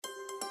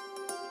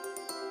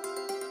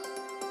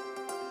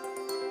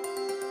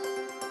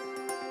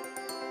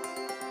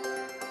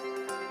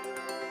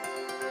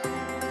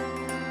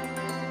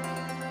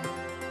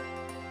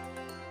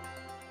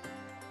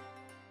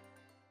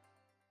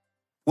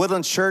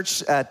Woodlands Church,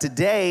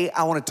 today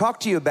I want to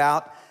talk to you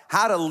about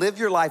how to live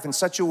your life in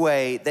such a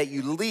way that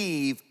you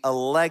leave a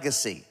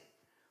legacy,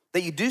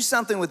 that you do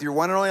something with your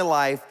one and only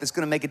life that's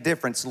going to make a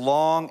difference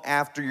long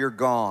after you're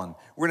gone.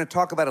 We're going to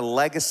talk about a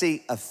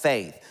legacy of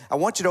faith. I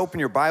want you to open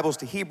your Bibles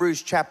to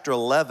Hebrews chapter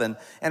 11,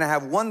 and I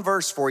have one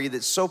verse for you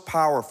that's so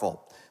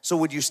powerful. So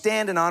would you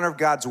stand in honor of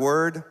God's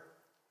word?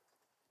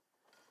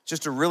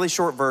 Just a really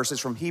short verse.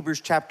 It's from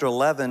Hebrews chapter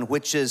 11,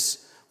 which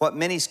is what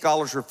many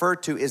scholars refer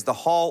to as the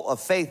Hall of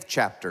Faith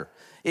chapter.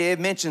 It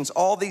mentions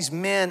all these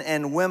men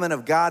and women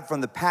of God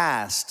from the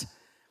past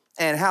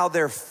and how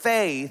their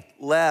faith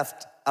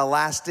left a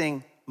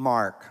lasting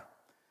mark.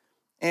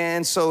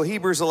 And so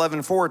Hebrews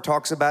 11:4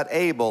 talks about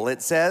Abel.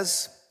 It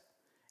says,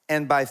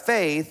 "And by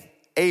faith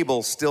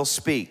Abel still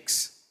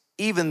speaks,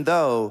 even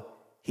though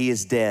he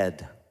is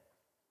dead."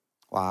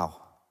 Wow.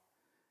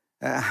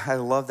 I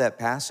love that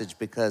passage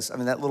because,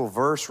 that little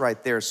verse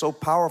right there is so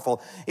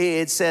powerful.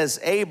 It says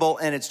Abel,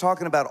 and it's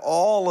talking about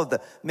all of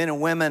the men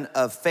and women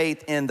of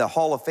faith in the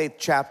Hall of Faith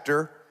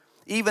chapter.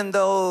 Even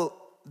though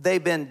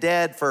they've been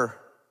dead for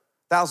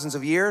thousands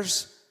of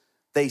years,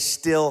 they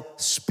still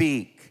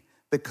speak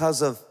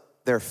because of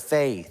their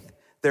faith.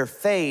 Their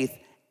faith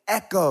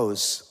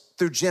echoes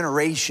through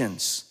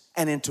generations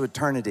and into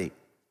eternity.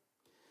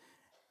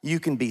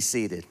 You can be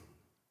seated.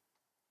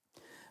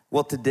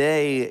 Well,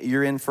 today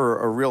you're in for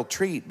a real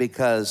treat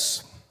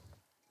because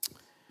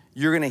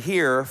you're going to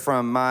hear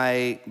from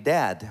my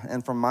dad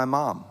and from my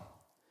mom.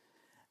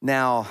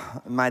 Now,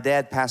 my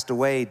dad passed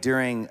away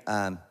during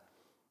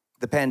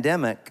the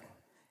pandemic,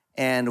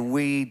 and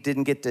we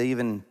didn't get to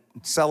even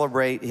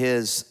celebrate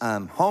his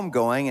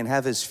homegoing and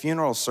have his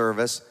funeral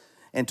service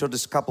until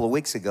just a couple of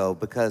weeks ago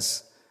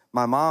because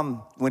my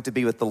mom went to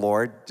be with the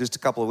Lord just a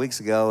couple of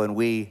weeks ago, and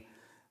we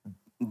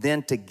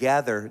then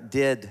together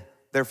did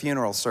their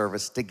funeral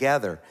service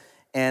together.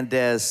 And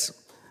as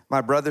my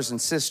brothers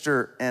and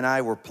sister and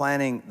I were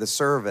planning the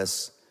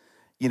service,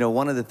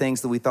 one of the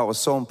things that we thought was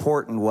so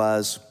important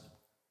was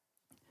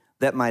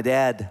that my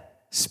dad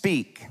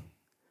speak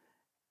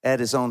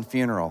at his own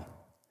funeral.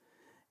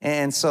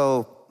 And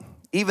so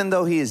even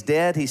though he is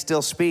dead, he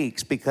still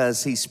speaks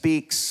because he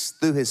speaks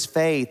through his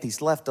faith.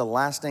 He's left a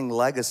lasting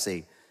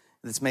legacy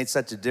that's made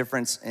such a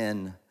difference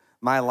in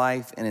my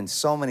life and in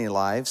so many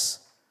lives.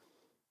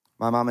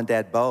 My mom and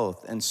dad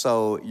both. And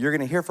so you're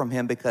going to hear from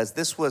him because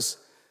this was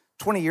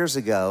 20 years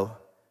ago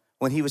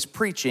when he was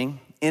preaching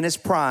in his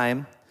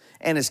prime,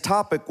 and his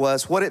topic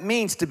was what it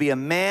means to be a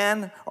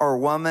man or a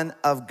woman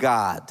of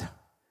God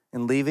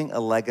and leaving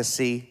a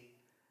legacy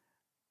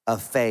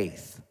of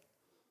faith.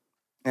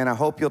 And I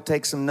hope you'll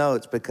take some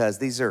notes because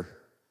these are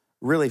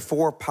really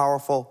 4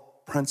 powerful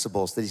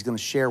principles that he's going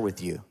to share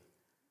with you.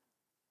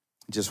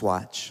 Just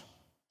watch.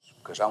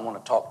 Because I want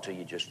to talk to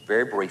you just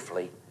very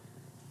briefly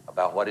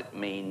about what it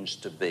means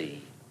to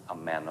be a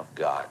man of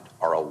God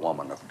or a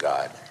woman of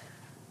God.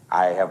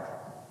 I have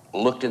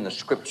looked in the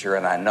scripture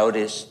and I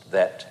noticed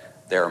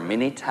that there are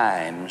many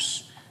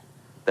times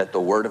that the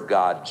word of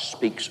God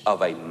speaks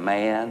of a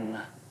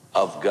man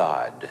of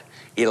God.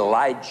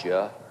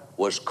 Elijah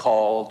was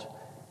called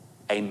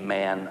a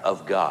man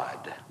of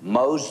God.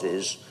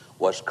 Moses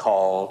was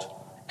called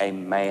a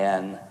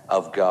man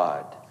of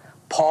God.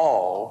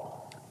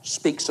 Paul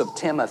speaks of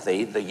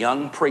Timothy, the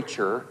young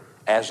preacher,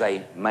 as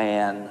a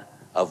man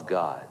of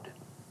God.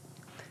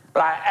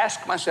 But I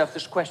ask myself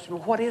this question,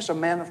 what is a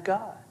man of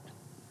God?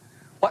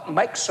 What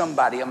makes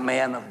somebody a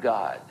man of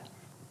God?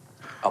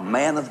 A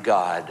man of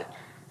God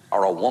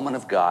or a woman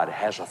of God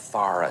has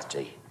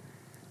authority.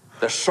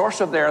 The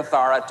source of their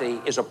authority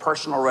is a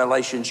personal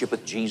relationship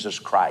with Jesus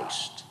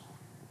Christ.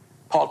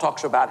 Paul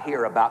talks about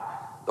here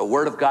about the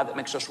word of God that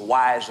makes us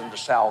wise unto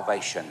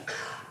salvation.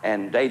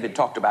 And David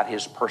talked about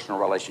his personal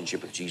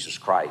relationship with Jesus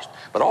Christ.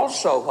 But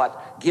also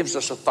what gives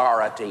us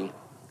authority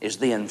is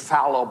the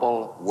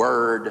infallible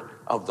word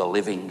of the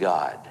living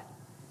God.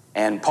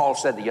 And Paul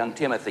said to young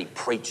Timothy,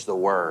 preach the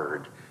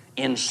word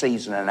in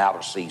season and out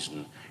of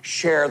season.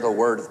 Share the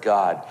word of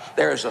God.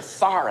 There is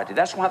authority.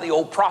 That's why the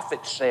old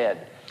prophet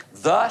said,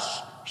 thus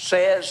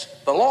says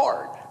the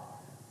Lord.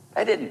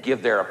 They didn't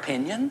give their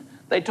opinion.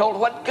 They told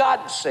what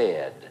God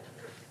said.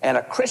 And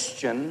a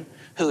Christian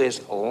who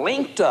is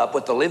linked up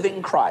with the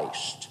living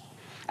Christ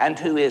and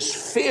who is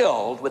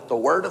filled with the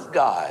Word of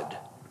God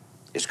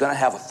is going to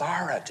have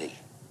authority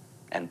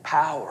and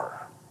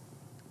power.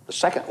 The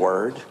second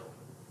word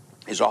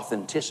is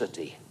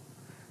authenticity.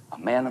 A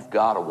man of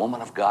God, a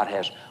woman of God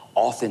has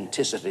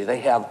authenticity. They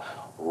have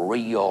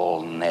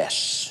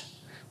realness.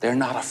 They're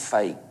not a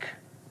fake.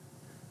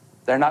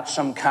 They're not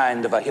some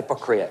kind of a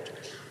hypocrite.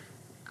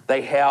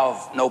 They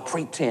have no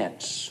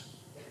pretense.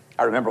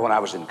 I remember when I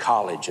was in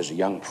college as a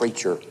young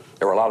preacher,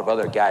 there were a lot of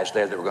other guys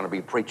there that were going to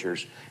be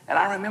preachers. And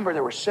I remember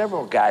there were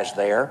several guys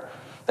there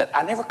that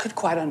I never could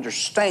quite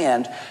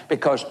understand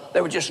because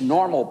they were just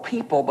normal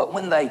people, but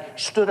when they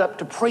stood up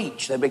to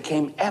preach, they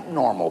became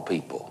abnormal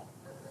people.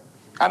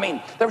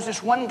 There was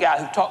this one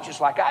guy who talked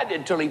just like I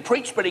did till he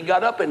preached, but he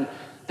got up and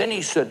then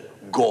he said,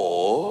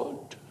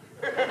 God.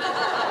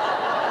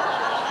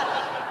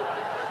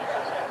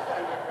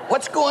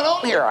 what's going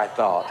on here, I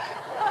thought.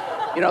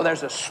 You know,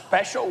 there's a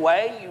special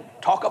way you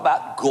talk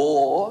about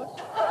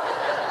God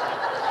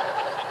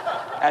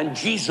and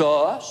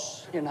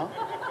Jesus, you know.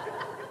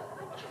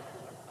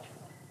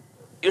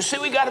 You see,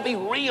 we got to be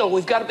real.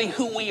 We've got to be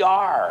who we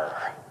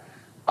are.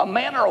 A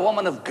man or a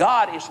woman of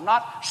God is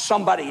not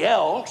somebody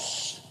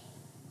else.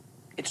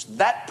 It's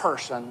that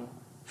person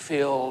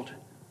filled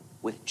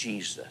with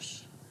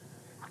Jesus.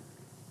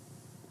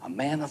 A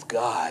man of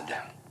God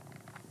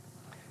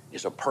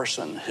is a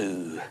person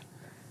who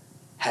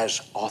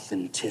has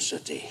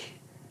authenticity.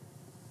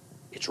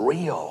 It's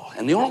real.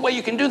 And the only way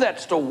you can do that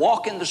is to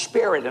walk in the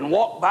Spirit and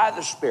walk by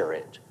the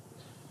Spirit.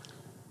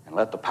 And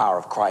let the power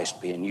of Christ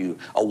be in you.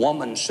 A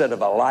woman said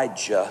of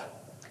Elijah,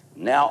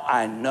 "Now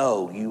I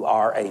know you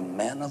are a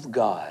man of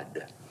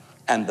God,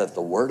 and that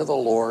the word of the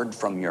Lord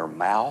from your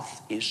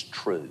mouth is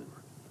true."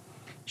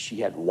 She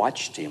had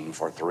watched him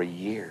for 3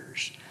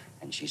 years,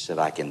 and she said,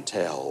 "I can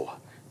tell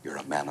you're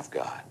a man of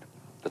God."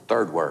 The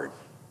third word,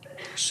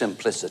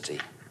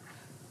 simplicity.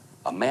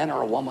 A man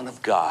or a woman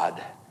of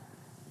God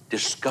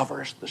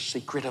discovers the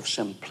secret of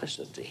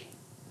simplicity.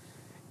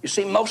 You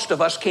see, most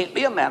of us can't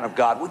be a man of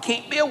God. We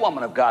can't be a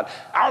woman of God.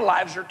 Our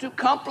lives are too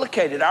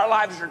complicated. Our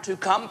lives are too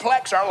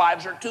complex. Our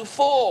lives are too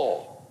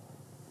full.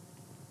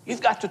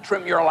 You've got to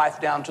trim your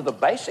life down to the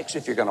basics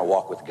if you're going to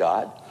walk with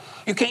God.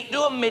 You can't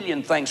do a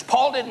million things.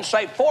 Paul didn't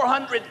say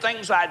 400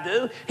 things I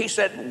do. He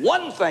said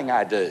one thing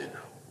I do.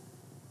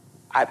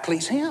 I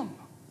please him.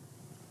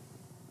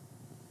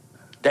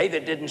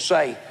 David didn't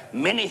say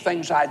many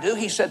things I do.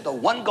 He said the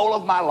one goal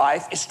of my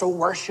life is to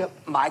worship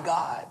my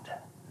God.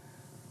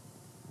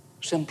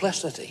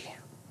 Simplicity.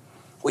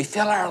 We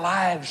fill our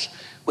lives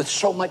with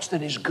so much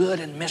that is good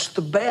and miss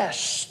the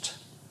best.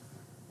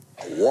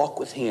 A walk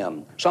with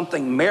him.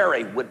 Something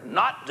Mary would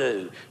not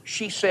do.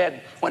 She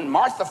said, when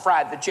Martha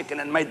fried the chicken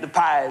and made the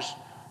pies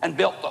and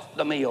built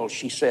the meal,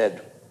 she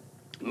said,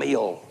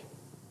 "Meal,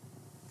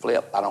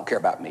 Flip, I don't care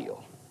about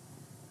meal.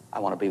 I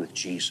want to be with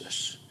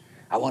Jesus.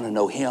 I want to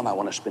know him. I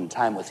want to spend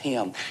time with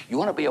him." You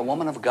want to be a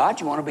woman of God?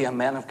 You want to be a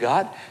man of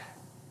God?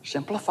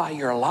 Simplify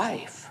your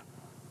life.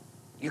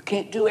 You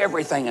can't do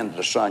everything under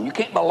the sun. You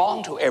can't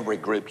belong to every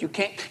group. You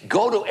can't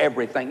go to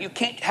everything. You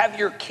can't have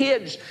your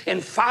kids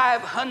in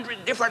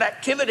 500 different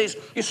activities.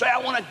 You say, "I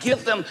want to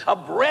give them a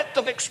breadth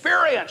of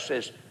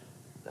experiences."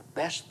 The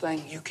best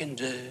thing you can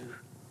do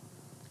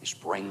is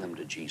bring them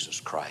to Jesus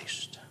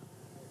Christ.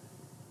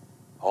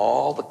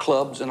 All the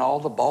clubs and all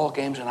the ball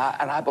games, and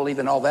I believe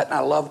in all that, and I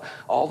love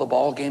all the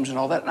ball games and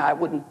all that, and I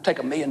wouldn't take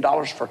 $1 million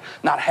for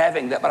not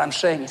having that, but I'm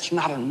saying it's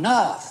not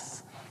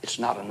enough. It's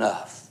not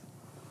enough.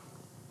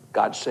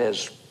 God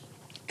says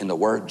in the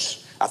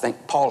words, I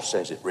think Paul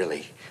says it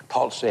really.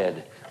 Paul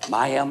said,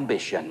 "My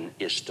ambition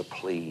is to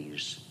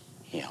please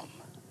him."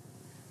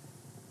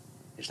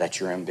 Is that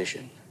your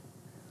ambition?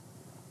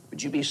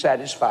 Would you be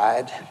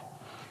satisfied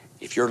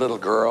if your little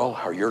girl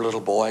or your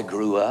little boy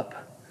grew up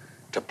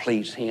to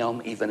please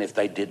him, even if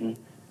they didn't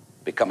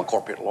become a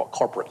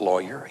corporate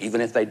lawyer,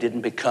 even if they didn't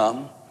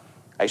become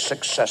a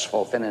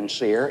successful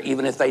financier,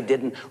 even if they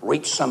didn't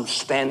reach some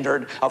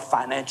standard of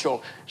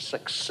financial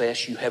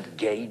success you have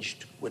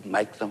gauged would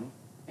make them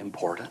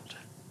important?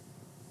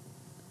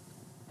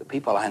 The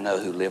people I know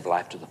who live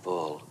life to the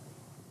full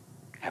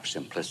have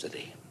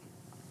simplicity.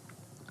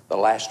 The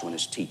last one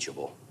is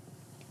teachable.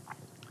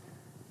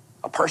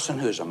 A person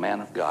who is a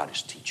man of God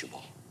is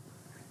teachable.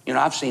 You know,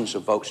 I've seen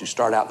some folks who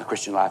start out in the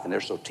Christian life and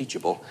they're so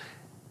teachable,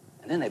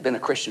 and then they've been a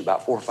Christian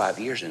about 4 or 5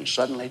 years, and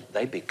suddenly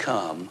they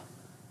become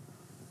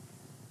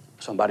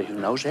somebody who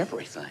knows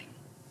everything.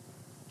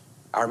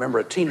 I remember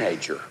a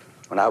teenager,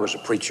 when I was a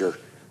preacher,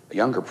 a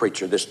younger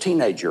preacher, this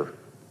teenager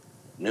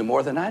knew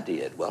more than I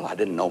did. Well, I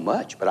didn't know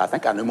much, but I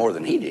think I knew more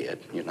than he did,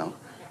 you know.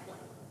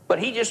 But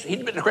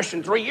he'd been a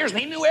Christian 3 years,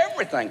 and he knew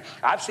everything.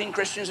 I've seen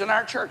Christians in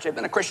our church, they've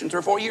been a Christian 3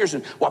 or 4 years,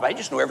 and, well, they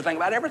just know everything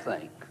about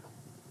everything.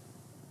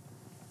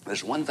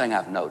 There's one thing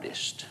I've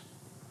noticed.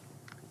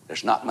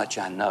 There's not much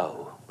I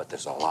know, but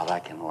there's a lot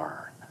I can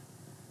learn.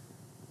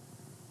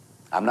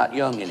 I'm not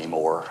young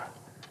anymore,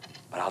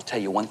 but I'll tell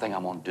you one thing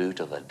I'm going to do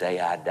till the day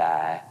I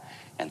die,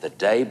 and the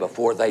day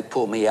before they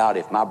pull me out,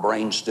 if my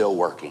brain's still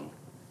working,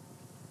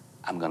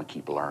 I'm going to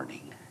keep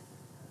learning,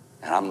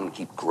 and I'm going to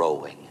keep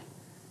growing,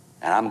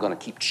 and I'm going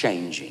to keep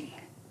changing,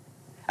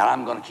 and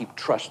I'm going to keep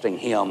trusting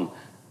him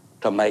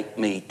to make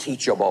me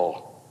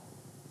teachable.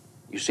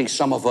 You see,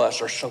 some of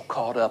us are so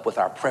caught up with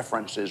our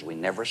preferences, we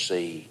never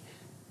see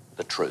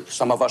the truth.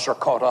 Some of us are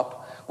caught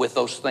up with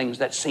those things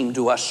that seem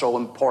to us so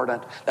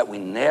important that we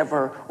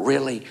never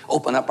really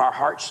open up our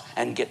hearts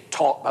and get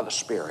taught by the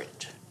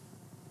Spirit.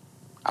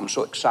 I'm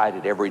so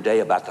excited every day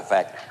about the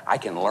fact I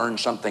can learn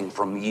something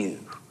from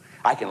you.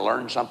 I can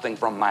learn something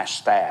from my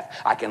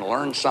staff. I can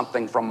learn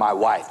something from my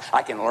wife.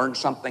 I can learn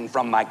something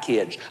from my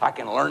kids. I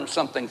can learn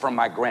something from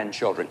my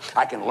grandchildren.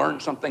 I can learn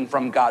something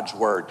from God's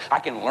Word. I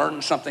can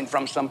learn something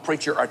from some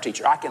preacher or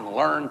teacher. I can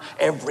learn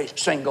every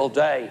single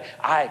day.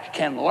 I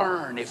can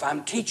learn if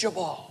I'm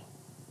teachable.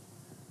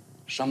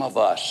 Some of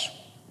us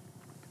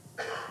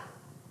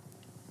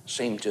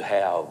seem to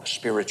have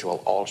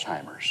spiritual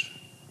Alzheimer's.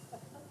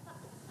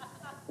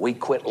 We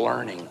quit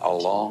learning a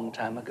long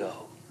time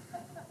ago.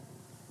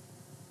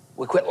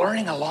 We quit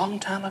learning a long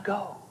time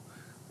ago.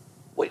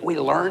 We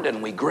learned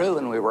and we grew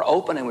and we were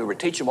open and we were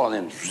teachable,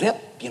 and then zip,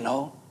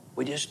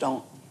 we just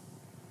don't.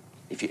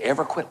 If you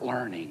ever quit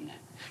learning,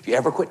 if you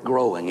ever quit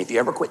growing, if you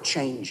ever quit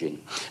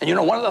changing.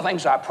 And one of the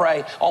things I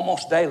pray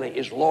almost daily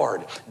is,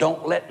 Lord,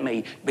 don't let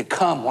me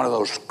become one of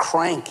those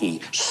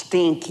cranky,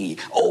 stinky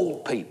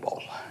old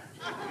people.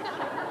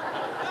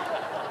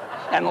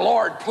 And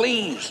Lord,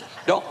 please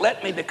don't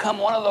let me become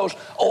one of those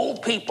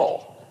old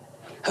people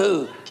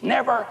who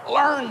never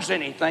learns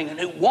anything and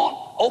who won't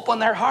open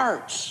their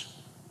hearts.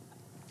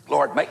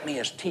 Lord, make me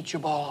as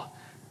teachable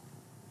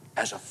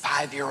as a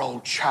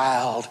 5-year-old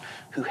child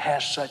who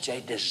has such a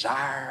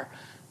desire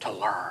to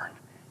learn.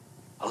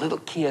 A little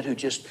kid who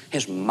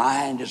his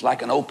mind is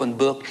like an open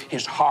book.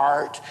 His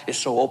heart is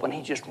so open,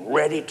 he's just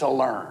ready to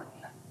learn.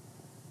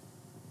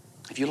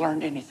 Have you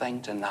learned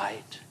anything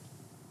tonight?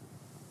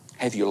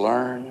 Have you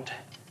learned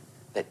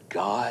that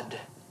God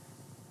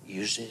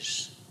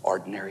uses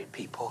ordinary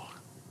people?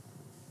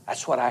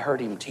 That's what I heard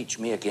him teach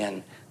me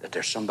again, that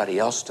there's somebody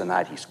else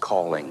tonight he's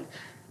calling.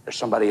 There's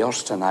somebody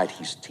else tonight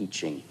he's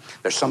teaching.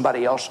 There's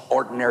somebody else,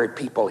 ordinary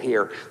people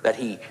here that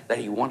he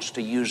wants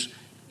to use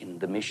in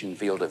the mission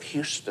field of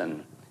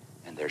Houston.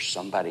 And there's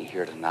somebody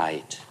here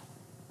tonight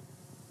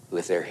who,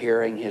 if they're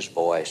hearing his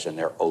voice and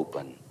they're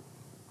open,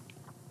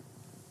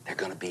 they're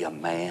going to be a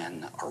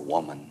man or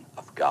woman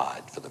of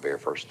God for the very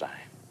first time.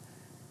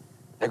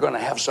 They're going to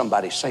have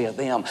somebody say of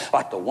them,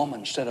 like the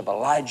woman said of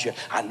Elijah,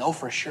 I know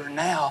for sure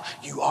now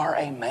you are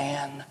a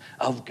man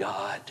of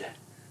God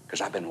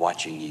because I've been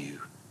watching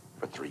you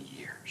for 3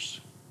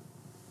 years.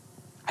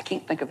 I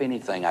can't think of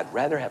anything I'd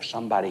rather have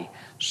somebody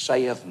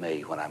say of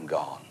me when I'm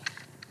gone.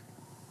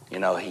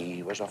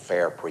 He was a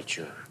fair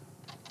preacher.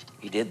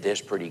 He did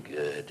this pretty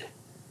good,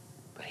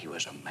 but he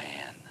was a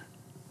man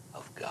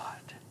of God.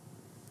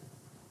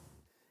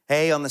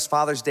 Hey, on this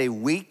Father's Day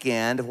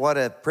weekend, what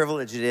a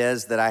privilege it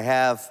is that I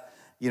have,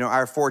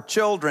 our 4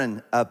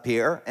 children up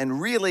here. And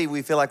really,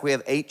 we feel like we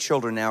have 8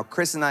 children now.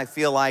 Chris and I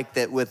feel like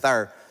that with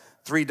our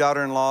 3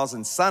 daughter-in-laws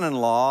and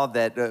son-in-law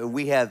that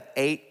we have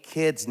 8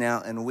 kids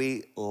now, and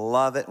we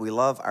love it. We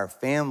love our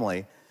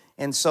family.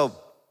 And so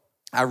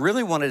I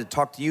really wanted to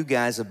talk to you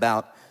guys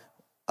about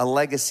a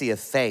legacy of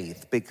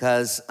faith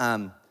because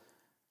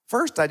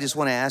first I just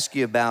want to ask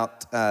you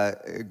about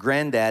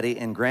Granddaddy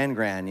and Gran.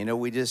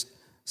 We just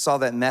saw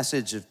that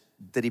message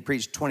that he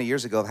preached 20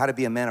 years ago of how to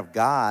be a man of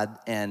God.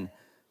 And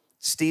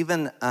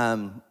Stephen,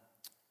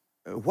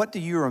 what do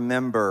you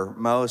remember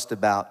most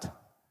about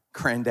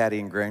Granddaddy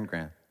and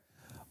Gran?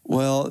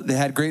 Well, they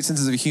had great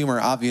senses of humor,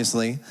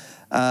 obviously.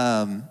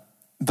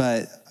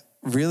 But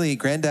really,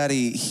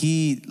 Granddaddy,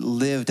 he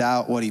lived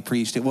out what he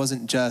preached. It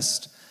wasn't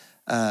just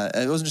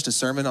a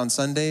sermon on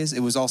Sundays.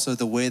 It was also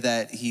the way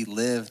that he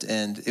lived.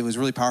 And it was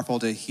really powerful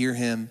to hear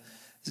him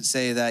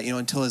say that,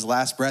 until his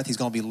last breath, he's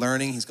going to be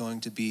learning. He's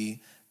going to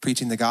be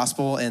preaching the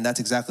gospel. And that's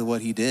exactly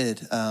what he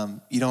did.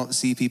 You don't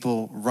see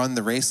people run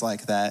the race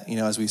like that,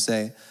 as we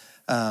say.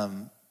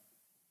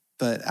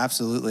 But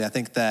absolutely, I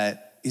think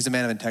that he's a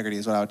man of integrity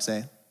is what I would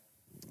say.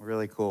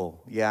 Really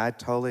cool. Yeah, I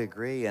totally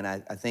agree. And I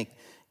think,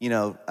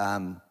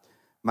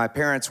 my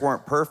parents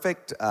weren't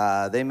perfect.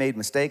 They made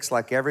mistakes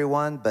like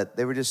everyone, but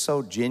they were just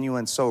so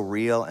genuine, so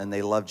real, and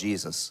they loved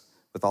Jesus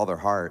with all their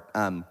heart.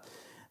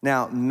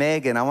 Now,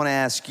 Megan, I want to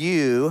ask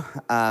you,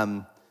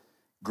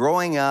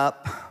 growing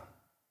up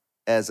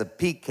as a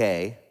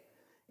PK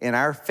in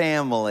our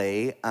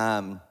family,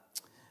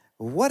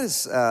 what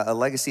does a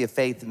legacy of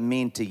faith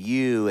mean to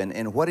you,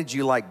 and what did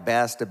you like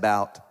best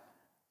about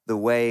the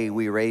way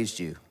we raised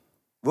you?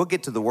 We'll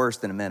get to the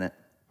worst in a minute.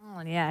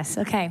 Oh, yes.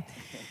 Okay.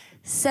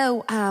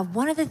 So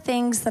one of the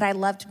things that I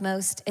loved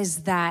most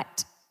is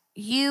that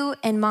you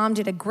and Mom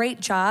did a great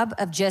job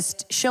of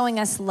just showing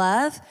us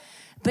love,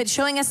 but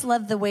showing us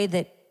love the way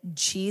that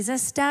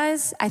Jesus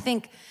does. I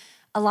think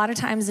a lot of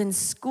times in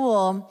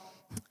school,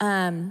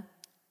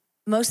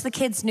 most of the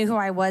kids knew who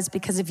I was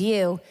because of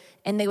you,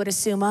 and they would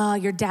assume, oh,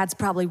 your dad's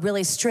probably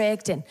really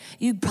strict, and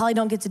you probably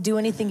don't get to do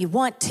anything you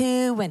want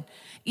to, and,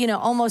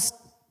 almost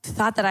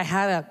thought that I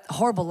had a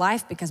horrible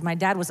life because my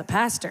dad was a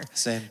pastor.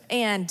 Same.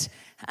 And,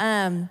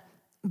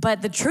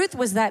 but the truth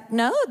was that,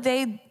 no,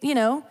 they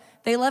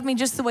love me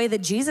just the way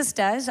that Jesus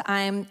does.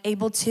 I'm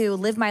able to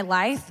live my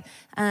life.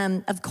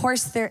 Of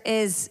course, there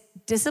is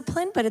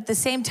discipline, but at the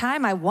same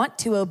time, I want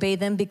to obey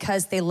them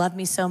because they love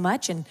me so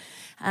much and,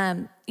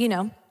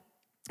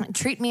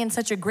 treat me in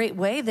such a great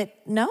way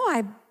that, no,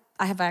 I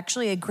have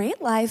actually a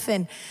great life,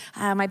 and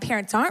my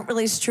parents aren't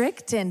really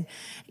strict, and,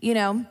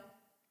 and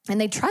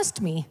they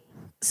trust me.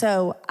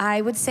 So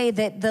I would say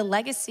that the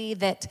legacy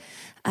that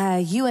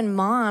you and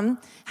Mom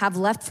have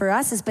left for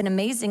us has been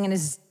amazing, and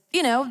is,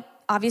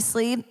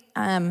 obviously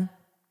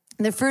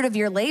the fruit of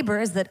your labor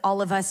is that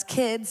all of us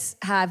kids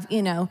have,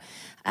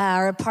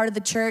 are a part of the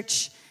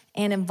church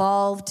and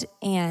involved.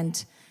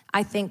 And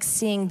I think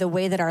seeing the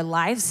way that our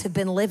lives have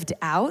been lived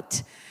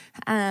out,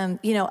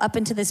 up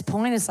until this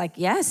point, is like,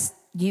 yes,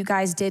 you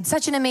guys did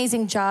such an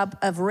amazing job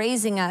of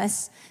raising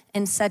us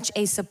in such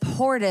a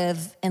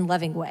supportive and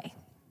loving way.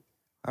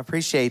 I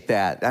appreciate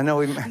that. I know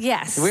we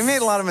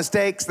made a lot of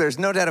mistakes. There's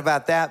no doubt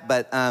about that.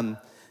 But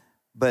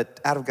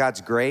out of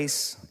God's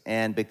grace,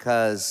 and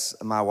because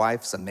my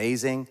wife's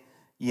amazing,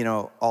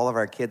 all of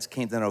our kids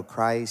came to know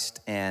Christ,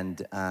 and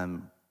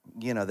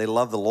they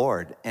love the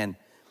Lord.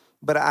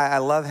 But I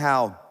love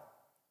how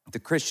the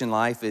Christian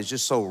life is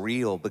just so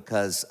real,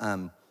 because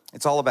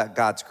it's all about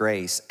God's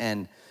grace.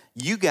 And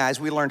you guys,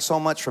 we learned so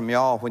much from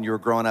y'all when you were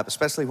growing up,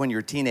 especially when you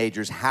were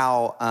teenagers,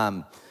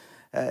 how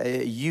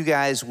you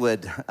guys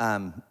would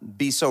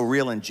be so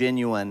real and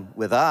genuine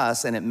with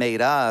us, and it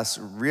made us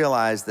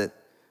realize that,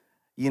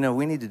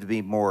 we needed to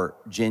be more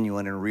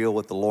genuine and real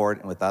with the Lord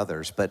and with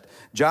others. But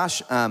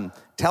Josh,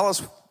 tell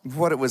us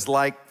what it was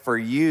like for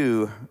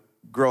you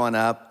growing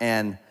up,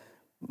 and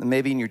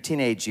maybe in your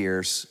teenage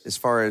years, as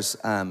far as,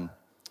 trying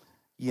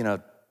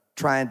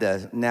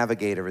to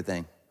navigate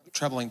everything.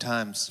 Troubling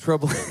times.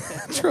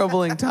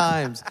 Troubling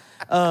times.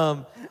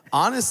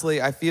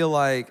 Honestly, I feel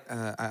like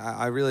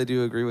I really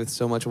do agree with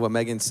so much of what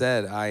Megan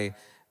said.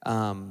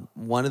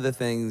 One of the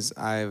things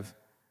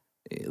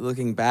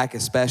looking back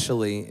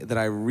especially, that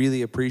I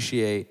really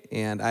appreciate,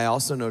 and I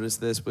also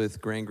noticed this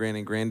with Gran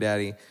and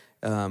Granddaddy,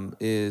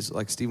 is,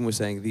 like Stephen was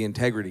saying, the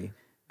integrity,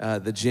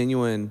 the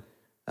genuine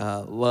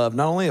love,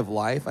 not only of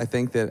life. I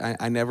think that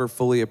I never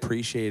fully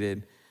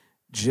appreciated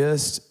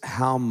just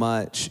how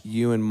much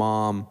you and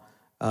Mom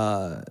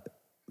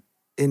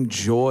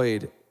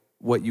enjoyed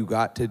what you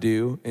got to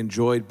do,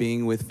 enjoyed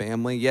being with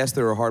family. Yes,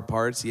 there were hard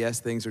parts. Yes,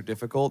 things are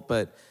difficult,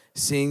 but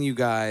seeing you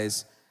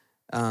guys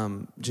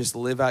just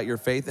live out your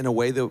faith in a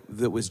way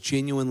that was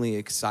genuinely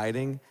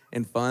exciting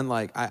and fun.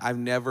 Like, I've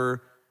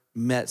never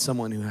met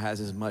someone who has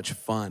as much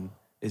fun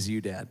as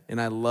you, Dad. And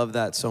I love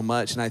that so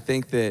much. And I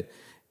think that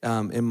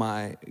in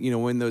my,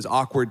 in those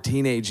awkward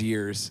teenage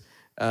years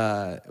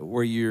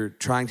where you're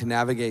trying to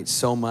navigate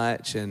so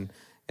much, and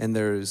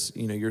there's,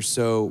 you're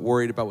so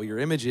worried about what your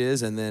image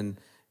is. And then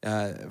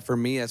for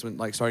me, that's when,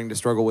 like, starting to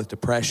struggle with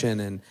depression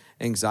and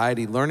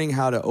anxiety, learning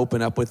how to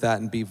open up with that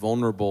and be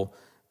vulnerable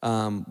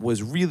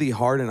was really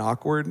hard and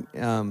awkward.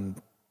 And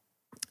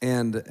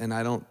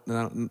I don't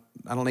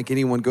think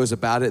anyone goes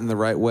about it in the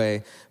right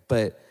way,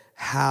 but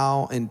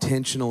how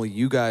intentional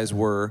you guys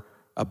were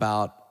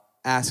about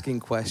asking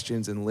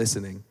questions and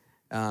listening,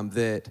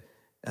 that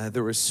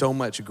there was so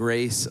much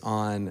grace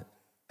on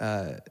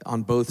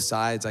both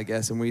sides, I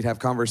guess. And we'd have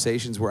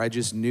conversations where I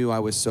just knew I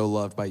was so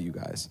loved by you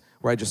guys,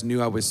 where I just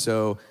knew I was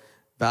so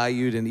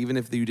valued. And even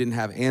if you didn't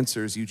have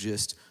answers, you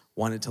just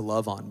wanted to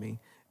love on me.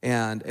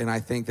 And I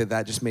think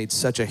that just made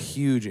such a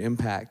huge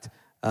impact.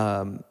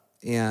 And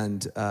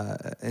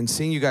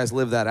seeing you guys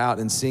live that out,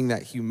 and seeing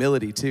that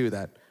humility too,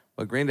 that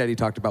what Granddaddy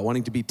talked about,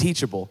 wanting to be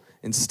teachable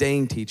and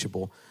staying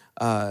teachable,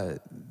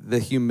 the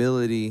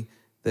humility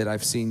that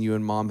I've seen you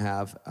and Mom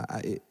have,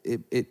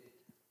 it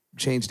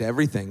changed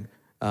everything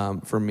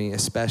for me,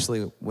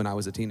 especially when I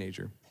was a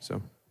teenager.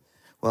 So,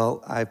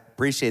 well, I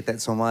appreciate that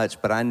so much,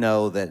 but I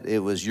know that it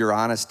was your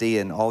honesty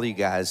and all you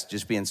guys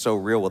just being so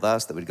real with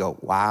us that we'd go,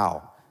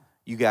 wow,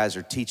 you guys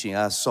are teaching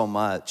us so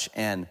much,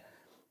 and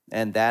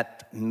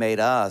that made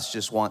us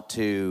just want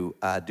to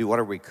do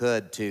whatever we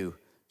could to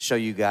show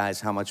you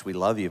guys how much we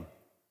love you.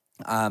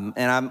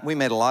 We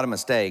made a lot of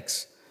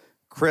mistakes.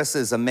 Chris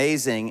is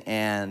amazing,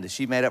 and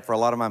she made up for a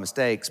lot of my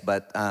mistakes,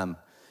 but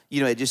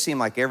it just seemed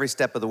like every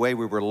step of the way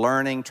we were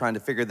learning, trying to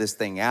figure this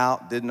thing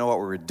out, didn't know what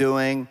we were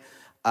doing,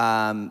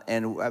 and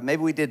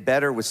maybe we did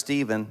better with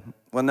Stephen.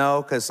 Well,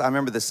 no, because I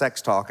remember the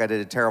sex talk. I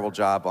did a terrible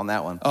job on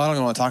that one. Oh, I don't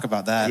even want to talk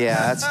about that.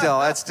 Yeah, that's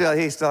still,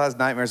 he still has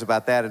nightmares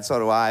about that, and so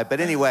do I. But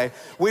anyway,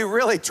 we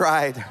really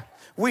tried.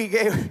 We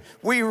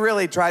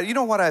really tried. You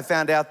know what I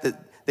found out?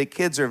 That the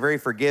kids are very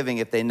forgiving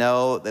if they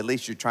know that at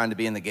least you're trying to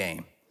be in the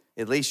game.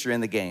 At least you're in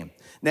the game.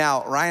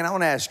 Now, Ryan, I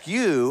want to ask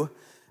you,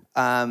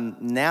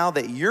 now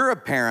that you're a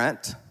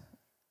parent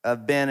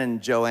of Ben and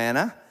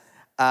Joanna,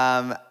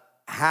 what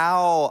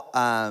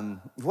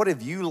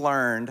have you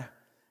learned,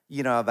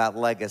 about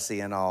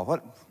legacy and all?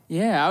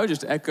 Yeah, I would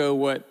just echo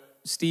what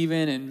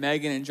Stephen and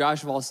Megan and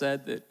Josh have all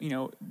said, that,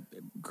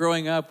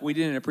 growing up, I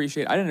didn't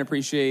appreciate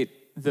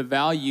the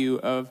value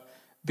of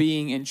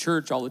being in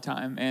church all the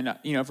time. And,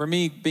 for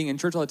me, being in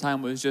church all the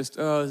time was just,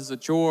 oh, this is a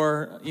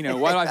chore. Why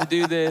do I have to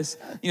do this?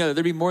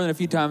 There'd be more than a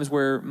few times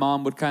where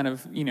Mom would kind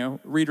of,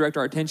 redirect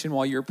our attention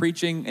while you're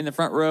preaching in the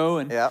front row.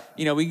 And,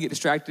 we get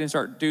distracted and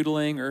start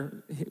doodling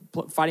or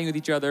fighting with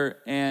each other.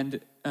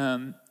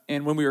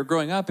 And when we were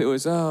growing up, it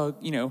was,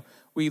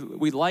 we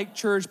like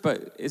church,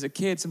 but as a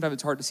kid, sometimes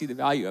it's hard to see the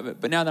value of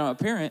it. But now that I'm a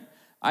parent,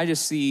 I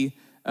just see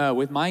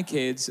with my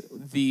kids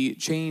the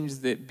change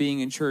that being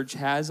in church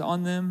has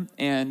on them,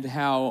 and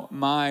how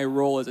my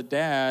role as a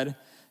dad,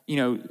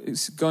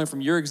 going from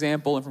your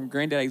example and from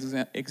Granddaddy's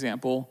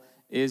example,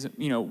 is,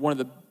 one of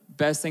the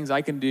best things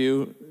I can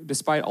do,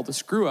 despite all the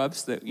screw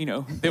ups that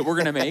that we're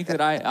gonna make,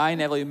 that I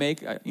inevitably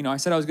make. I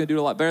said I was gonna do it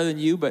a lot better than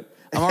you, but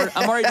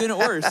I'm already doing it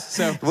worse.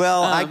 So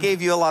well, I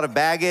gave you a lot of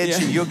baggage,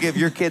 and you'll give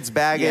your kids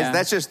baggage. Yeah.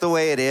 That's just the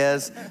way it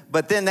is.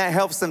 But then that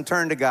helps them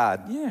turn to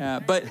God. Yeah,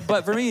 but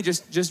for me,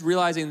 just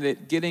realizing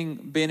that getting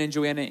Ben and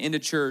Joanna into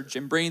church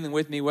and bringing them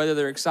with me, whether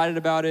they're excited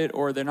about it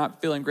or they're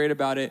not feeling great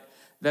about it,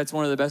 that's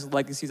one of the best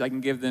legacies I can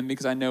give them,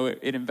 because I know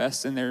it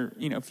invests in their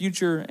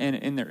future and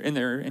in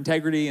their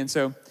integrity. And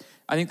so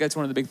I think that's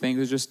one of the big things,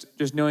 is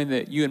just knowing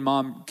that you and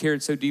Mom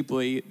cared so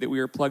deeply that we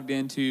were plugged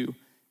into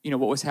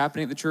what was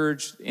happening at the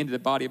church, into the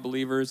body of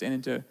believers, and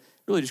into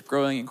really just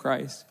growing in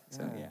Christ.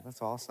 So yeah.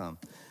 That's awesome.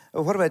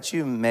 Well, what about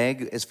you,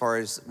 Meg, as far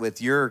as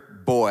with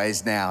your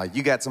boys now?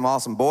 You got some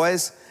awesome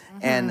boys.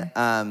 And,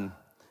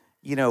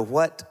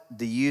 what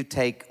do you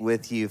take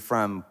with you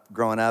from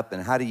growing up,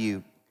 and how do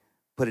you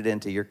put it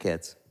into your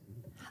kids?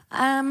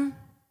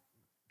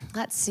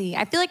 Let's see.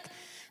 I feel like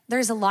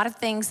there's a lot of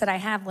things that I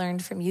have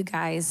learned from you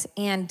guys.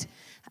 And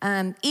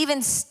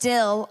even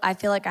still, I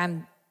feel like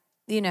I'm,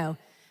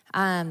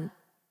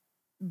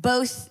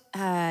 both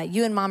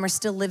you and Mom are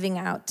still living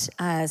out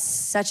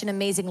such an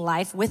amazing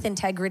life with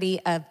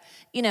integrity of,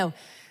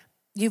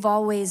 you've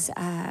always,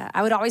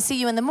 I would always see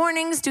you in the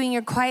mornings doing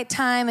your quiet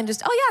time and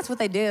just, oh yeah, that's what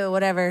they do,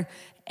 whatever.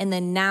 And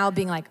then now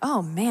being like,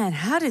 oh man,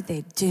 how did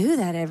they do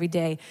that every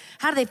day?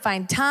 How do they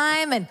find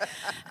time? And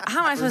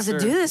how am I supposed to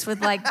do this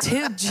with like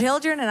 2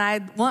 children? And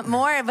I want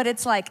more, but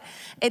it's like,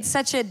 it's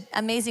such an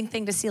amazing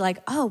thing to see, like,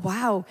 oh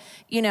wow,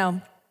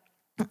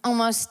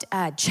 almost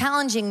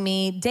challenging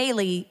me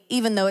daily,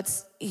 even though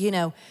it's,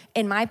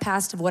 in my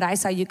past of what I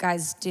saw you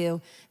guys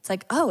do, it's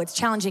like, oh, it's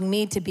challenging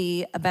me to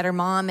be a better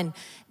mom and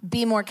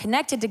be more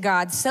connected to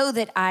God so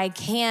that I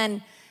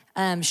can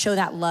show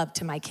that love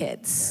to my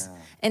kids. Yeah.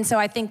 And so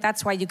I think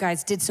that's why you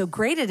guys did so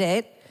great at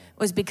it,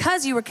 was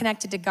because you were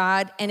connected to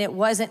God and it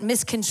wasn't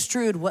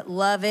misconstrued what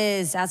love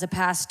is as a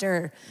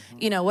pastor,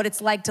 what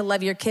it's like to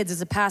love your kids as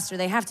a pastor.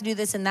 They have to do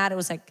this and that. It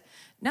was like,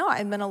 no,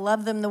 I'm going to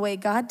love them the way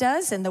God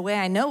does, and the way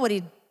I know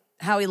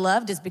how he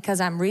loved is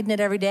because I'm reading it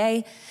every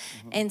day.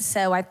 And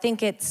so I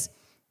think it's,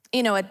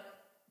 a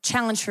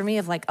challenge for me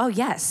of like, oh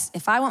yes,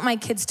 if I want my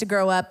kids to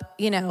grow up,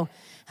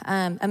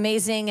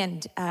 amazing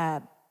and,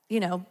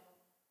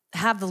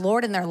 have the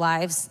Lord in their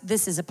lives,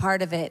 this is a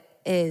part of it,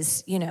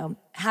 is,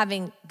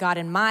 having God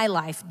in my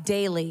life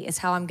daily is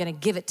how I'm going to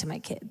give it to my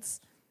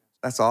kids.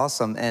 That's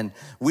awesome. And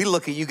we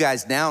look at you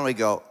guys now and we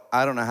go,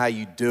 I don't know how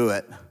you do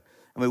it.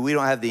 I mean, we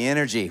don't have the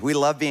energy. We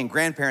love being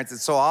grandparents.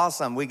 It's so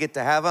awesome. We get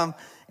to have them,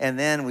 and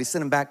then we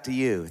send them back to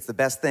you. It's the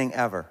best thing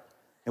ever,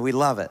 and we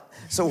love it.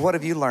 So what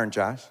have you learned,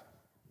 Josh?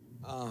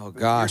 Oh,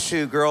 gosh.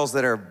 Your 2 girls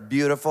that are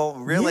beautiful.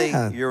 Really,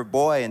 Yeah. You're a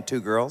boy and 2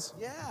 girls.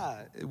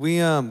 Yeah.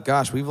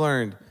 We've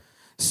learned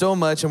so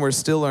much, and we're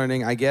still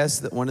learning. I guess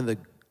that one of the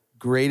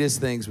greatest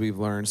things we've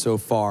learned so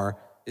far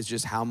is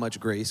just how much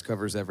grace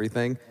covers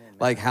everything. Amen.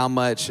 Like how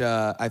much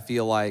I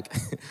feel like,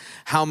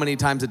 how many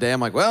times a day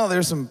I'm like, well,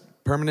 there's some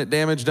permanent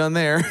damage done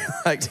there,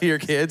 like to your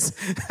kids.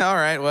 All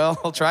right, well,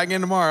 I'll try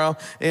again tomorrow.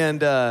 And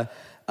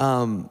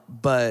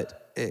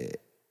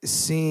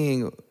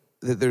seeing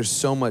that there's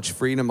so much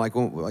freedom, like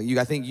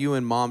I think you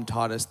and Mom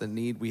taught us the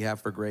need we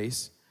have for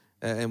grace.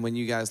 And when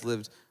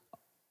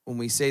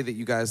we say that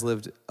you guys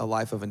lived a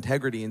life of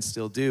integrity and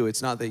still do,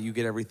 it's not that you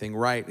get everything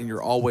right and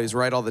you're always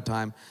right all the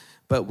time,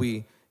 but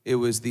it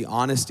was the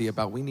honesty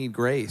about we need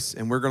grace,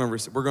 and we're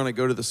gonna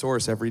go to the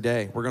source every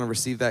day. We're gonna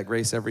receive that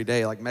grace every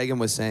day. Like Megan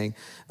was saying,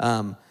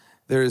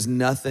 there is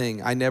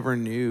nothing. I never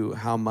knew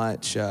how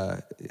much.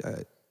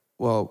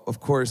 Well, of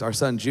course, our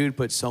son Jude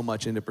put so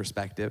much into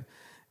perspective,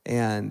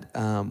 and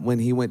when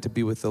he went to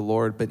be with the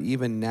Lord. But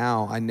even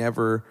now, I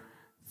never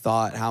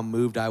thought how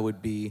moved I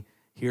would be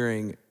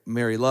hearing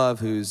Mary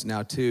Love, who's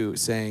now 2,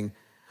 saying,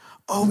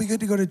 oh, we get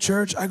to go to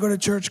church. I go to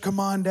church. Come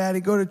on, Daddy,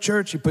 go to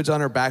church. She puts on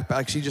her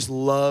backpack. She just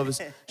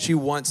loves, she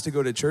wants to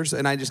go to church.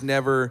 And I just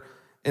never,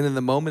 and in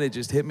the moment, it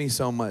just hit me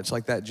so much,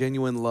 like that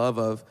genuine love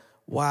of,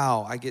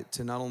 wow, I get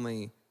to not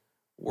only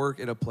work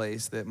at a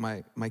place that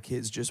my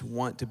kids just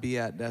want to be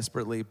at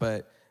desperately,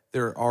 but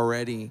they're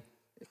already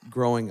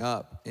growing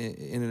up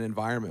in an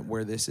environment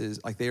where this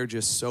is, like, they are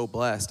just so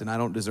blessed, and I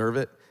don't deserve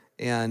it.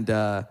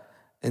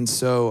 And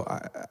so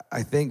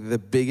I think the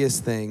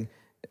biggest thing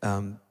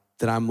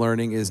that I'm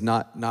learning is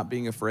not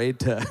being afraid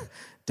to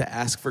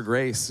ask for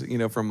grace,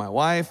 from my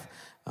wife,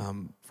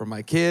 from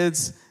my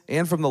kids,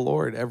 and from the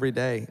Lord every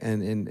day.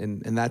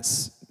 And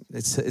that's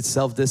it's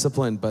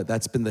self-discipline, but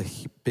that's been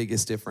the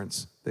biggest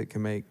difference that it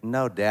can make.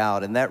 No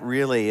doubt, and that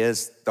really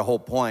is the whole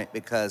point,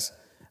 because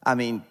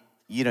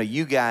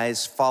you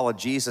guys followed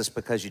Jesus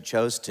because you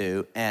chose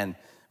to, and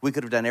we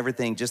could have done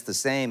everything just the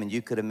same, and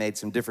you could have made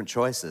some different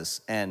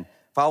choices. And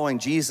following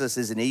Jesus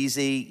isn't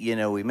easy.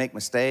 We make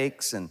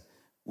mistakes and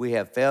we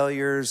have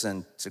failures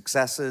and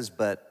successes,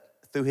 but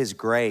through his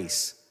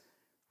grace,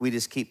 we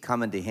just keep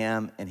coming to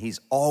him, and he's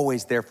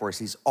always there for us.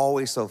 He's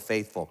always so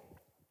faithful.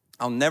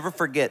 I'll never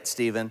forget,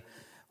 Stephen,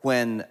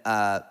 when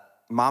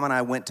Mom and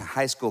I went to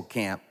high school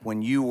camp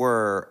when you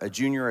were a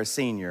junior or a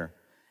senior,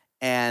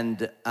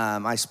 And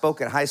I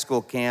spoke at high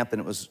school camp, and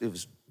it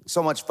was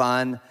so much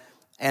fun.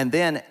 And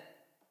then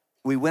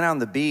we went on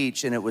the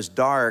beach, and it was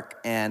dark,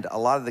 and a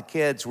lot of the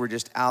kids were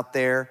just out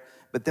there.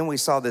 But then we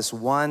saw this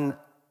one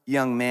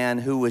young man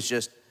who was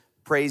just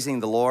praising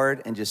the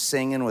Lord and just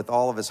singing with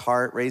all of his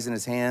heart, raising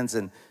his hands,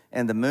 and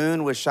the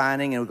moon was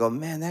shining, and we go,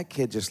 man, that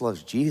kid just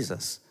loves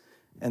Jesus.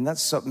 And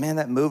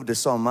that moved us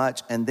so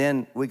much. And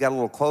then we got a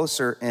little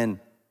closer, and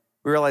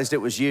we realized it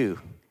was you.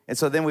 And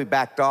so then we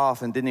backed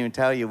off and didn't even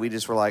tell you. We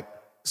just were like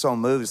so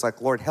moved. It's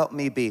like, Lord, help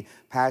me be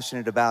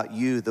passionate about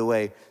you the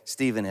way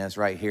Stephen is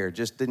right here.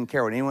 Just didn't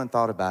care what anyone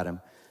thought about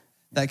him.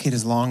 That kid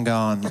is long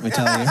gone, let me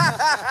tell you.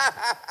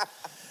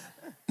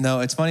 No,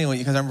 it's funny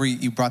because I remember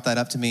you brought that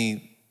up to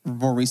me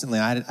more recently.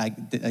 I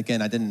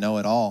didn't know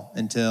it all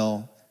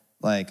until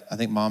I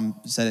think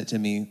Mom said it to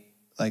me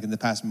in the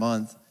past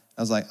month.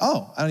 I was like,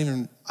 oh,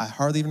 I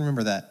hardly even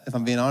remember that, if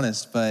I'm being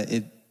honest. But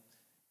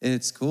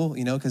it's cool,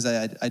 because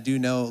I do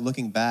know,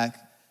 looking back,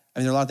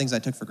 there are a lot of things I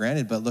took for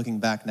granted, but looking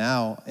back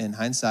now, in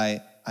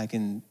hindsight, I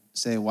can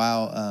say,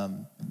 wow,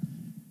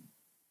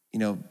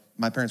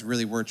 my parents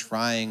really were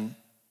trying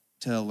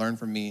to learn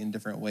from me in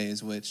different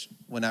ways, which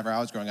whenever I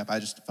was growing up, I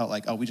just felt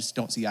like, oh, we just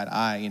don't see eye to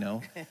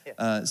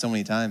eye, so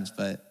many times.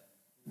 But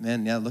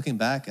man, yeah, looking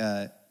back,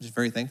 just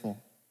very thankful,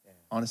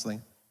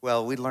 honestly.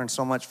 Well, we learned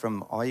so much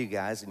from all you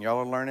guys, and y'all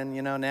are learning,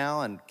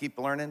 now, and keep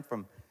learning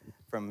from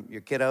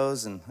your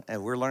kiddos, and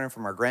we're learning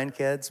from our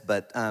grandkids.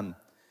 But,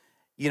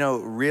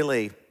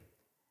 really,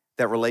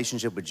 that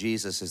relationship with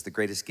Jesus is the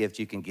greatest gift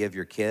you can give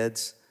your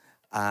kids.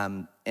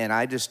 And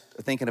I just,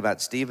 thinking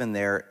about Stephen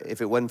there,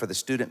 if it wasn't for the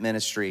student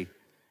ministry,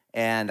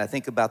 and I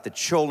think about the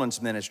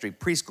children's ministry,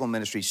 preschool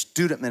ministry,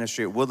 student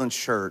ministry at Woodlands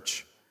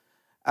Church,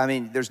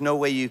 there's no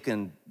way you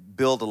can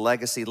build a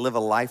legacy, live a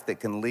life that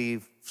can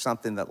leave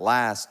something that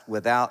lasts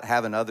without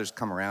having others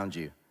come around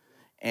you.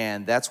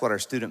 And that's what our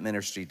student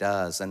ministry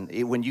does. And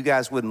when you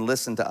guys wouldn't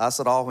listen to us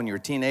at all when you were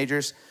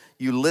teenagers,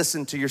 you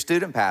listened to your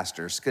student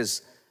pastors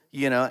because,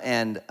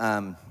 and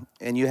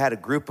you had a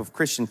group of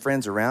Christian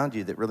friends around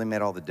you that really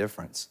made all the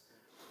difference.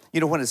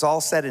 When it's all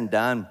said and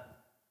done,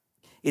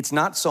 it's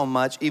not so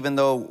much, even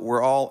though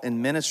we're all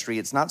in ministry,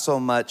 it's not so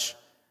much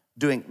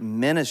doing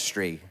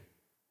ministry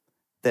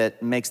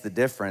that makes the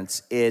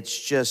difference. It's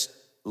just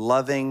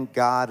loving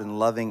God and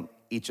loving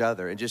each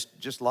other, and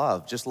just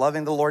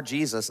loving the Lord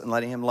Jesus and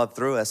letting him love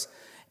through us.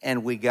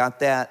 And we got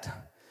that,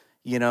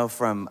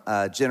 from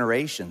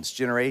generation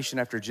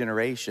after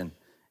generation.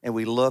 And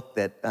we look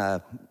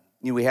that,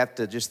 we have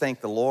to just thank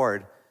the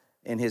Lord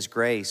in his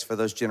grace for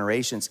those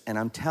generations. And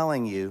I'm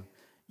telling you,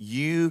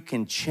 you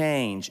can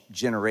change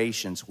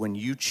generations when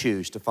you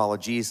choose to follow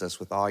Jesus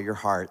with all your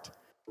heart.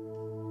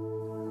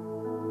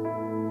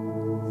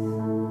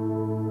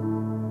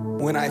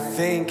 When I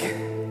think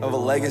of a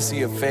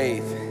legacy of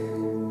faith,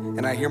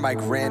 and I hear my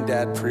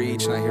granddad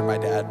preach, and I hear my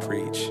dad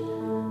preach,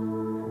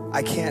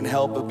 I can't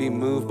help but be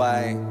moved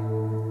by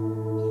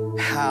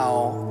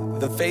how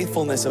the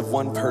faithfulness of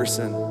one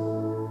person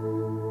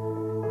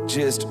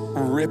just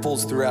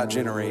ripples throughout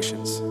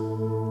generations.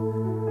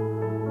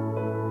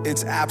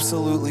 It's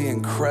absolutely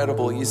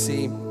incredible. You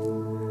see,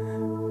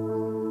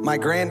 my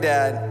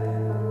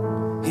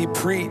granddad, he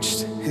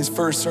preached his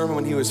first sermon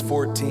when he was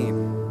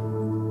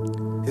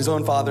 14. His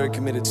own father had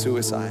committed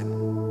suicide.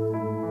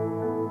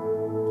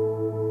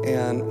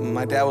 And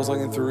my dad was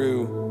looking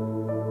through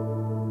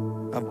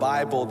a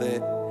Bible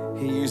that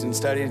he used and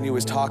studied, and he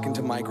was talking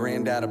to my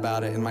granddad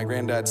about it. And my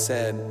granddad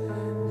said,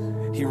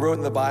 he wrote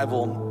in the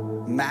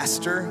Bible,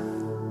 master,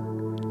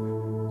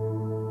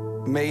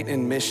 mate,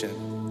 and mission.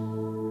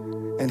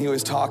 And he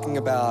was talking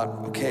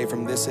about, okay,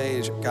 from this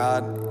age,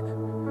 God,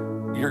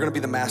 you're gonna be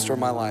the master of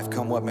my life,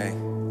 come what may.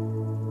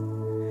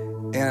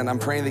 And I'm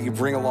praying that you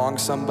bring along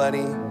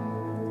somebody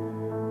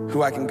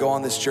who I can go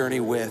on this journey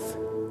with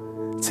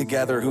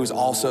together, who's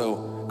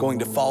also going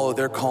to follow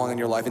their calling in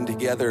your life, and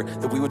together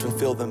that we would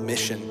fulfill the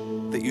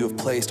mission that you have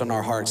placed on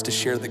our hearts to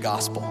share the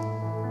gospel.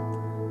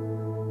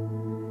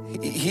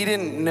 He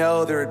didn't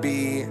know there would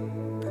be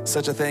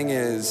such a thing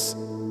as,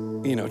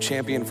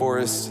 Champion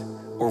Forest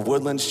or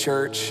Woodlands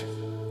Church.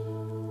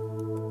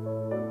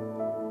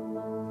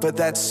 But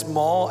that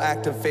small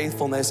act of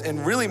faithfulness,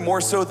 and really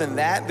more so than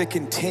that, the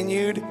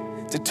continued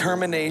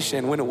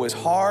determination when it was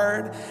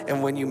hard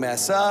and when you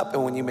mess up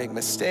and when you make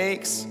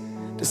mistakes,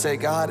 to say,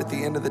 God, at the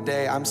end of the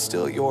day, I'm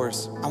still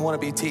yours. I want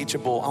to be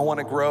teachable. I want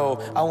to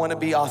grow. I want to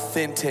be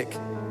authentic.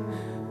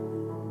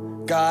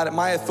 God,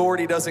 my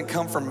authority doesn't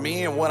come from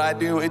me and what I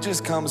do. It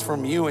just comes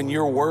from you and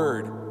your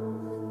word.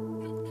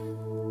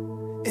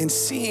 And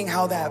seeing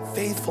how that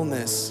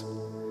faithfulness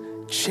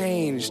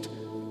changed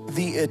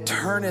the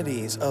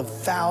eternities of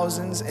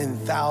thousands and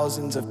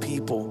thousands of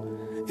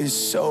people is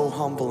so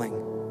humbling.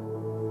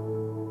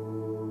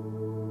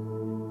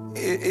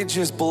 It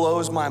just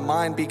blows my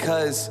mind,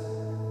 because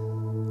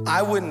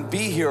I wouldn't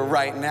be here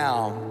right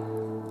now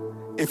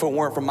if it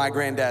weren't for my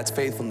granddad's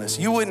faithfulness.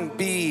 You wouldn't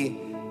be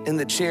in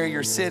the chair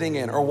you're sitting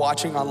in or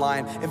watching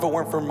online if it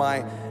weren't for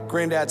my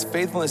granddad's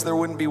faithfulness. There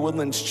wouldn't be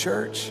Woodlands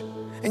Church.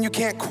 And you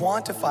can't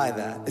quantify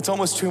that. It's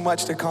almost too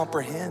much to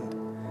comprehend.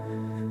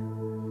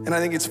 And I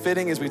think it's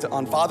fitting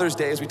on Father's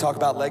Day, as we talk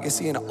about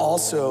legacy, and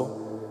also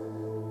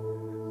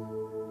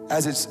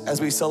as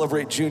we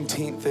celebrate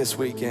Juneteenth this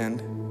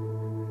weekend,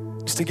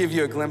 just to give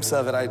you a glimpse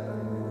of it, I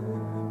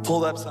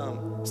pulled up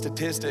some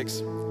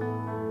statistics.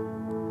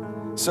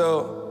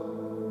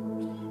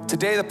 So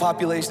today the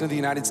population of the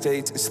United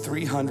States is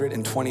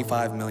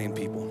 325 million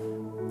people.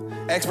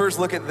 Experts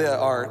look at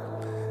our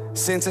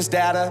census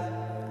data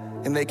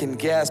and they can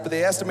guess, but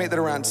they estimate that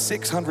around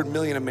 600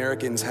 million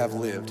Americans have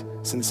lived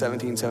since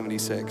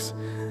 1776.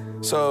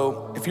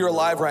 So if you're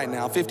alive right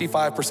now,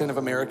 55% of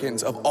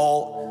Americans of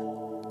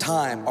all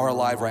time are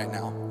alive right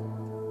now.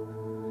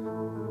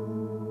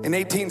 In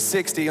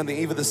 1860, on the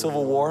eve of the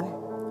Civil War,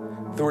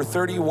 there were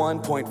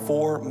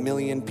 31.4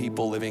 million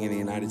people living in the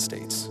United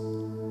States.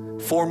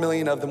 4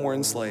 million of them were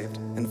enslaved,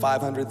 and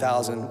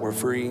 500,000 were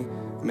free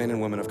men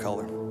and women of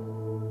color.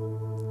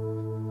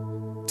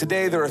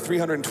 Today, there are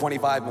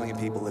 325 million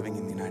people living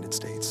in the United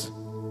States,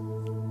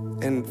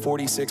 and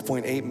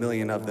 46.8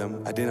 million of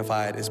them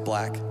identified as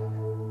Black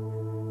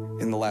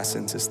in the last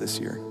census this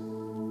year.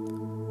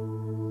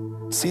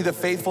 See, the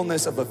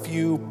faithfulness of a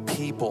few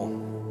people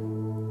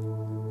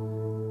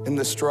and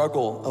the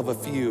struggle of a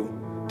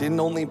few didn't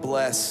only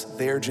bless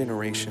their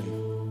generation.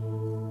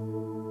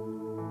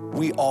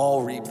 We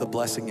all reap the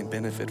blessing and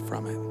benefit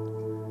from it.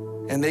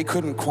 And they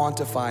couldn't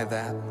quantify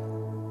that.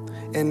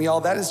 And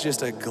y'all, that is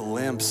just a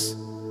glimpse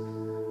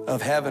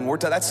of heaven.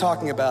 That's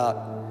talking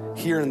about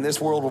here in this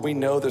world where we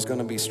know there's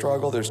gonna be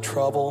struggle, there's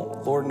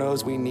trouble. Lord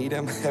knows we need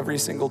him every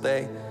single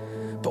day.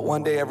 But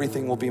one day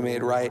everything will be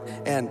made right.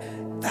 And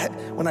that,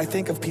 when I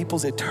think of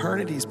people's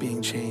eternities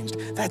being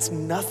changed, that's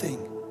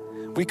nothing.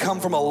 We come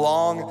from a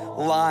long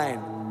line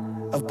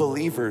of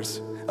believers,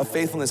 of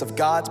faithfulness, of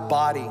God's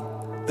body,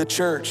 the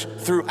church,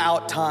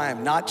 throughout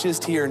time, not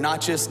just here,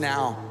 not just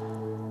now.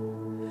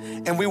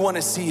 And we want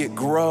to see it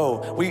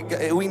grow.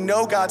 We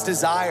know God's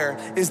desire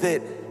is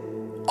that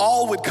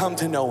all would come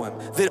to know him,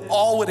 that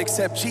all would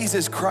accept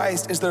Jesus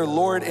Christ as their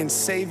Lord and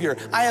Savior.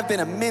 I have been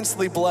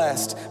immensely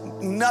blessed.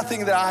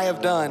 Nothing that I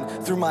have done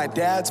through my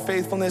dad's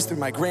faithfulness, through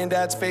my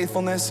granddad's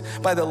faithfulness,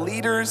 by the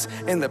leaders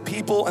and the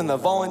people and the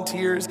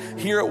volunteers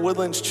here at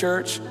Woodlands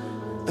Church,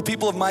 the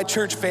people of my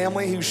church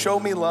family who show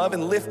me love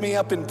and lift me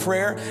up in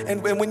prayer.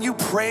 And when you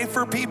pray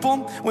for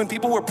people, when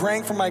people were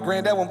praying for my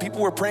granddad, when people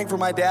were praying for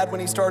my dad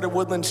when he started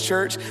Woodlands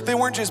Church, they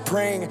weren't just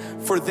praying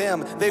for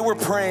them, they were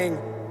praying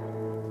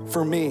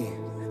for me.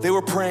 They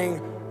were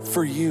praying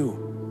for you.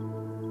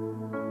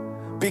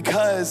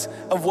 Because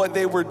of what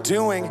they were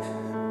doing,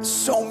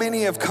 so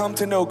many have come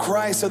to know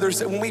Christ. So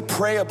when we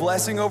pray a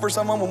blessing over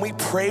someone, when we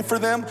pray for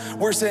them,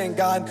 we're saying,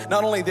 God,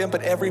 not only them,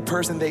 but every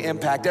person they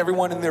impact,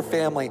 everyone in their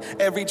family,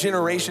 every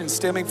generation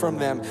stemming from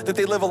them, that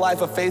they live a life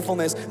of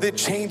faithfulness that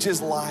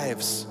changes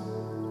lives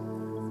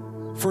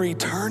for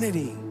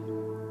eternity.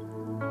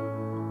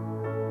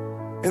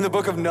 In the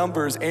book of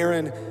Numbers,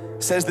 Aaron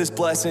says this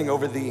blessing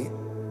over the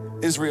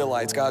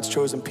Israelites, God's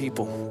chosen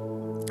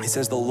people. He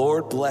says, the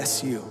Lord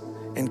bless you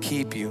and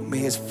keep you. May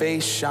his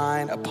face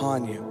shine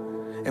upon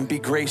you and be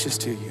gracious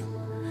to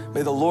you.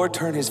 May the Lord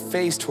turn his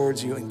face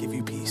towards you and give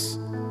you peace.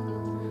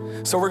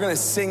 So we're gonna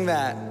sing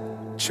that,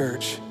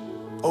 church,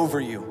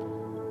 over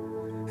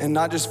you. And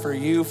not just for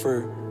you,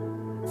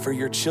 for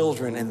your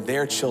children and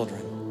their children.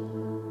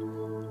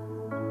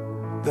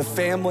 The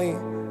family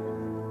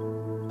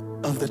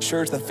of the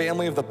church, the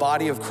family of the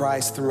body of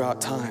Christ throughout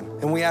time.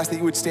 And we ask that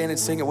you would stand and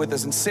sing it with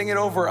us and sing it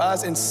over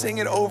us and sing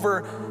it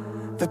over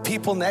the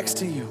people next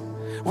to you.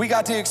 We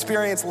got to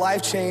experience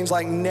life change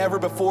like never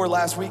before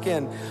last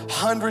weekend.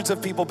 Hundreds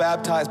of people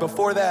baptized.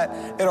 Before that,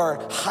 at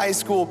our high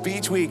school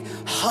beach week,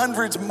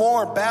 hundreds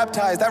more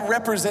baptized. That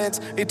represents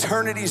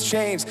eternity's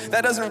change.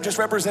 That doesn't just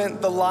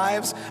represent the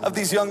lives of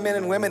these young men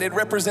and women. It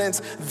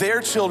represents their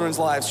children's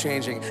lives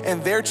changing,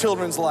 and their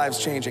children's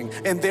lives changing,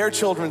 and their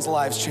children's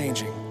lives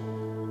changing.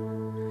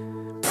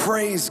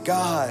 Praise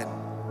God.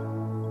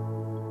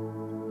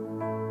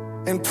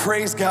 And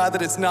praise God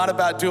that it's not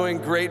about doing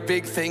great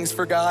big things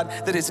for God,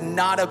 that it's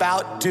not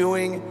about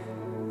doing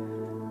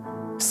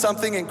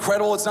something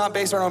incredible. It's not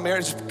based on our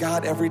marriage.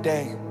 God, every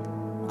day,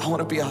 I want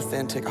to be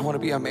authentic. I want to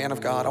be a man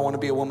of God. I want to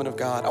be a woman of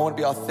God. I want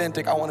to be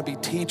authentic. I want to be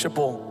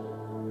teachable.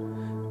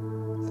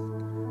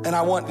 And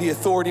I want the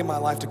authority in my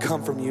life to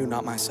come from you,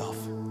 not myself.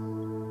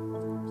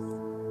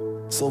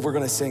 So we're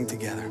going to sing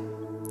together.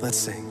 Let's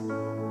sing.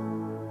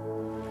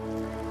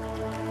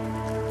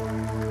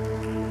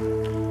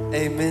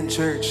 Amen,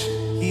 church.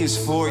 He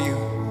is for you.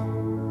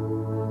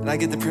 And I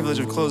get the privilege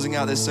of closing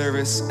out this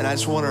service, and I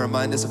just want to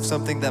remind us of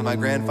something that my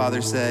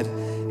grandfather said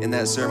in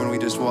that sermon we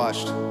just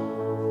watched.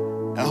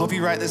 And I hope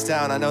you write this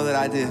down. I know that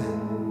I did.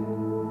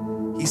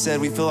 He said,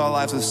 we fill our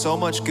lives with so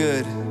much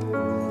good,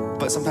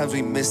 but sometimes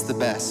we miss the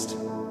best.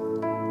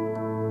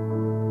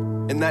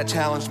 And that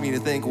challenged me to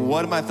think,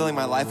 what am I filling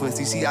my life with?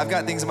 You see, I've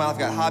got things in my life, I've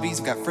got hobbies,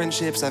 I've got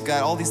friendships, I've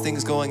got all these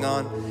things going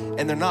on,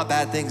 and they're not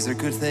bad things, they're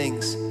good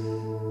things.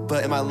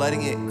 But am I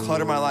letting it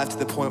clutter my life to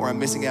the point where I'm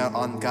missing out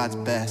on God's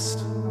best?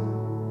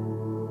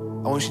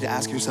 I want you to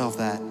ask yourself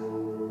that.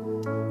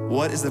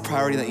 What is the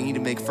priority that you need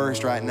to make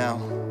first right now?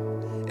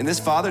 And this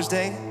Father's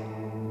Day,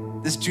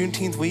 this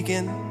Juneteenth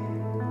weekend,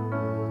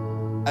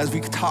 as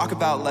we talk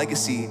about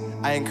legacy,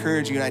 I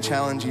encourage you and I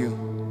challenge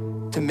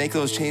you to make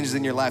those changes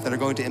in your life that are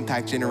going to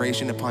impact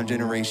generation upon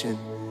generation,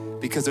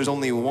 because there's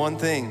only one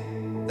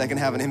thing that can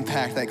have an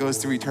impact that goes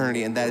through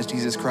eternity, and that is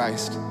Jesus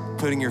Christ,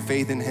 putting your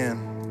faith in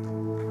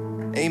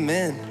him.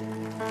 Amen.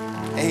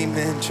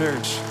 Amen,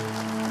 church.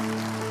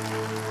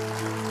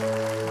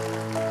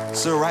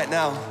 So right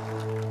now,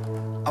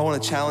 I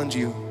want to challenge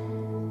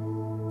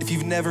you. If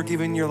you've never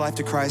given your life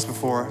to Christ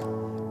before,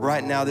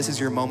 right now, this is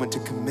your moment to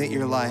commit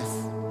your life,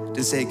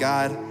 to say,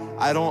 God,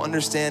 I don't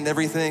understand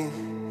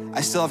everything.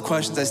 I still have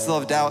questions, I still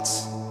have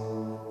doubts,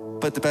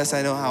 but the best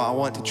I know how, I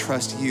want to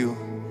trust you,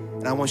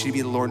 and I want you to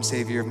be the Lord and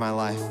Savior of my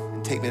life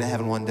and take me to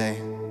heaven one day.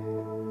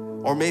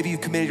 Or maybe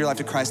you've committed your life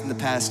to Christ in the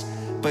past,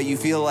 but you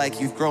feel like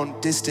you've grown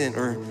distant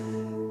or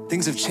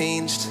things have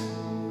changed,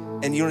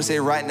 and you want to say,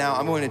 right now,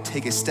 I'm going to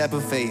take a step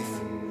of faith.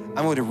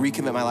 I'm going to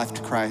recommit my life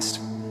to Christ.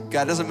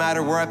 God, it doesn't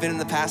matter where I've been in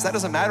the past. That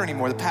doesn't matter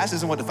anymore. The past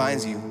isn't what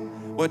defines you.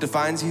 What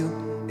defines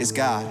you is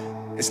God.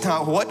 It's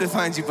not what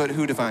defines you, but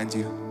who defines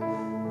you.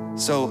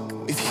 So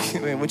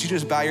would you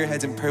just bow your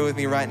heads and pray with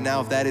me right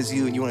now if that is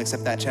you and you want to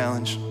accept that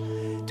challenge?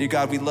 Dear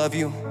God, we love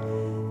you.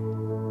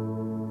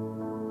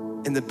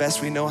 In the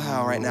best we know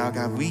how right now,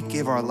 God, we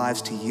give our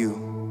lives to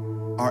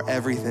you, our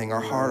everything,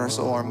 our heart, our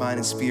soul, our mind,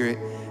 and spirit.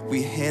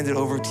 We hand it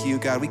over to you,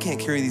 God. We can't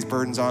carry these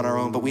burdens on our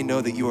own, but we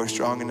know that you are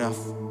strong enough.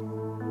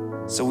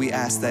 So we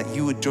ask that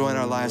you would join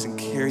our lives and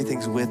carry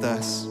things with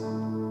us.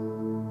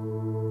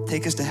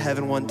 Take us to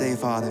heaven one day,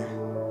 Father.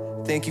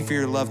 Thank you for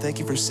your love. Thank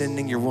you for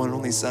sending your one and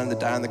only Son to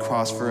die on the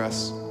cross for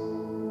us.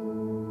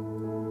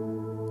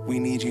 We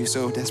need you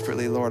so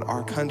desperately, Lord.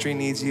 Our country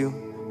needs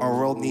you. Our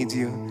world needs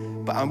you.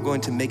 But I'm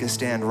going to make a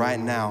stand right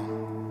now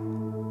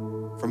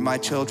for my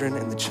children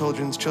and the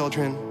children's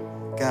children,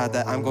 God,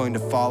 that I'm going to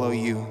follow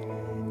you.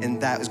 And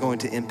that is going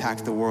to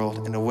impact the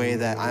world in a way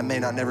that I may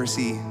not never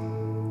see,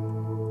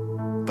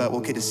 but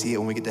we'll get to see it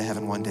when we get to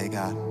heaven one day,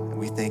 God. And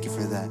we thank you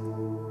for that.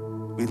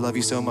 We love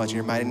you so much. In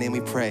your mighty name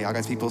we pray. All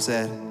God's people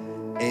said,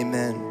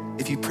 amen.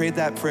 If you prayed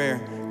that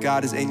prayer,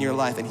 God is in your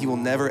life and he will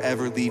never,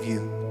 ever leave you.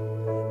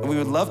 And we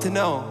would love to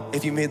know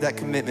if you made that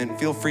commitment.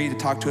 Feel free to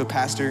talk to a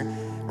pastor.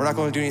 We're not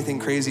going to do anything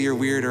crazy or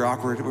weird or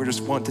awkward. We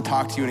just want to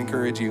talk to you and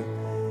encourage you.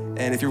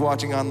 And if you're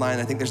watching online,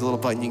 I think there's a little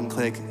button you can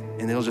click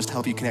and it'll just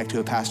help you connect to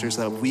a pastor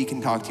so that we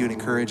can talk to you and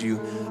encourage you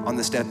on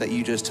the step that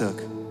you just took.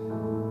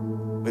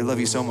 We love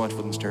you so much,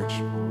 Woodlands Church.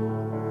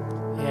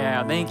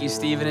 Yeah, thank you,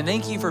 Stephen, and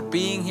thank you for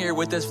being here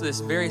with us for this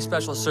very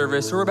special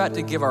service. We're about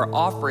to give our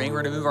offering.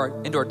 We're going to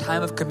move into our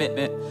time of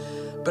commitment.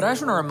 But I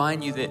just want to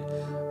remind you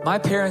that my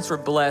parents were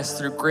blessed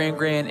through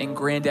grand and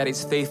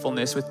granddaddy's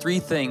faithfulness with three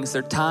things: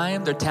 their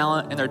time, their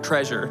talent, and their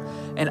treasure.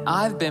 And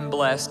I've been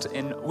blessed,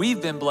 and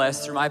we've been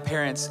blessed through my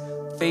parents'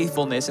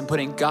 faithfulness and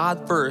putting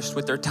God first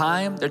with their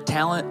time, their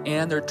talent,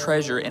 and their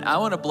treasure. And I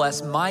want to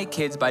bless my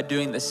kids by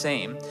doing the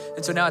same.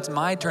 And so now it's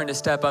my turn to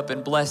step up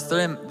and bless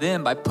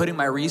them by putting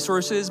my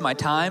resources, my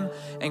time,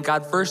 and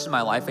God first in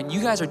my life. And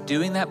you guys are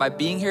doing that by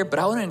being here. But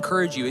I want to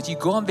encourage you as you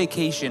go on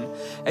vacation,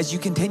 as you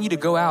continue to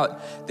go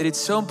out, that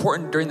it's so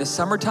important during the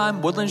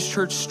summertime. Woodlands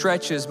Church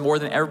stretches more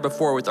than ever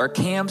before with our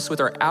camps,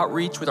 with our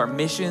outreach, with our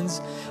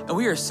missions. And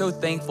we are so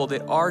thankful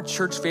that our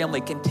church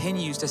family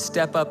continues to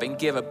step up and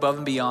give above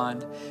and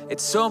beyond.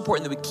 It's so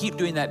important that we keep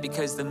doing that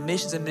because the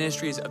missions and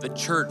ministries of the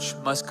church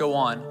must go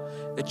on.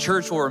 The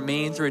church will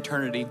remain through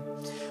eternity.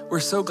 We're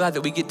so glad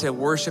that we get to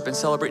worship and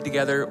celebrate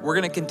together. We're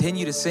going to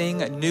continue to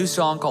sing a new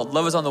song called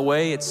Love Is On The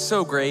Way. It's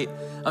so great.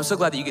 I'm so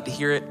glad that you get to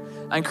hear it.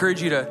 I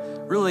encourage you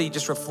to really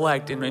just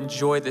reflect and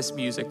enjoy this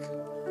music.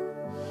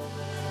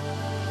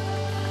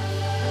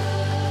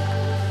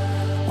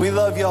 We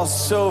love y'all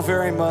so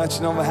very much.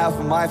 And on behalf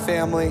of my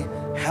family,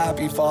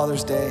 happy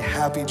Father's Day,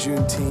 happy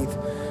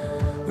Juneteenth.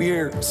 We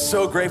are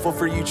so grateful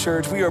for you,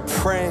 church. We are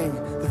praying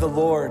that the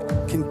Lord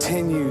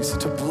continues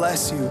to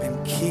bless you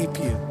and keep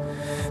you,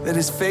 that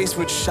his face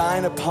would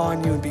shine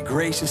upon you and be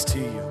gracious to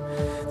you,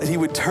 that he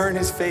would turn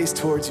his face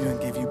towards you and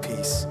give you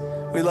peace.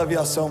 We love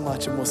y'all so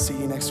much, and we'll see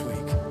you next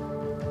week.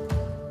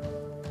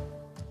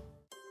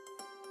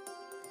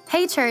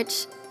 Hey,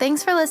 church.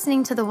 Thanks for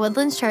listening to the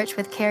Woodlands Church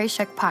with Carrie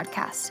Shook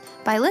podcast.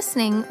 By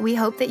listening, we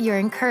hope that you're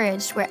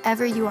encouraged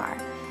wherever you are.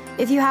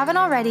 If you haven't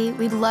already,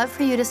 we'd love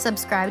for you to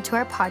subscribe to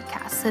our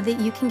podcast so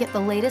that you can get the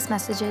latest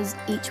messages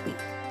each week.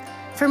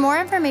 For more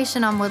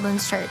information on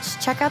Woodlands Church,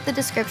 check out the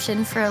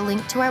description for a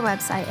link to our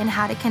website and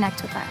how to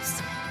connect with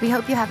us. We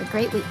hope you have a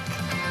great week.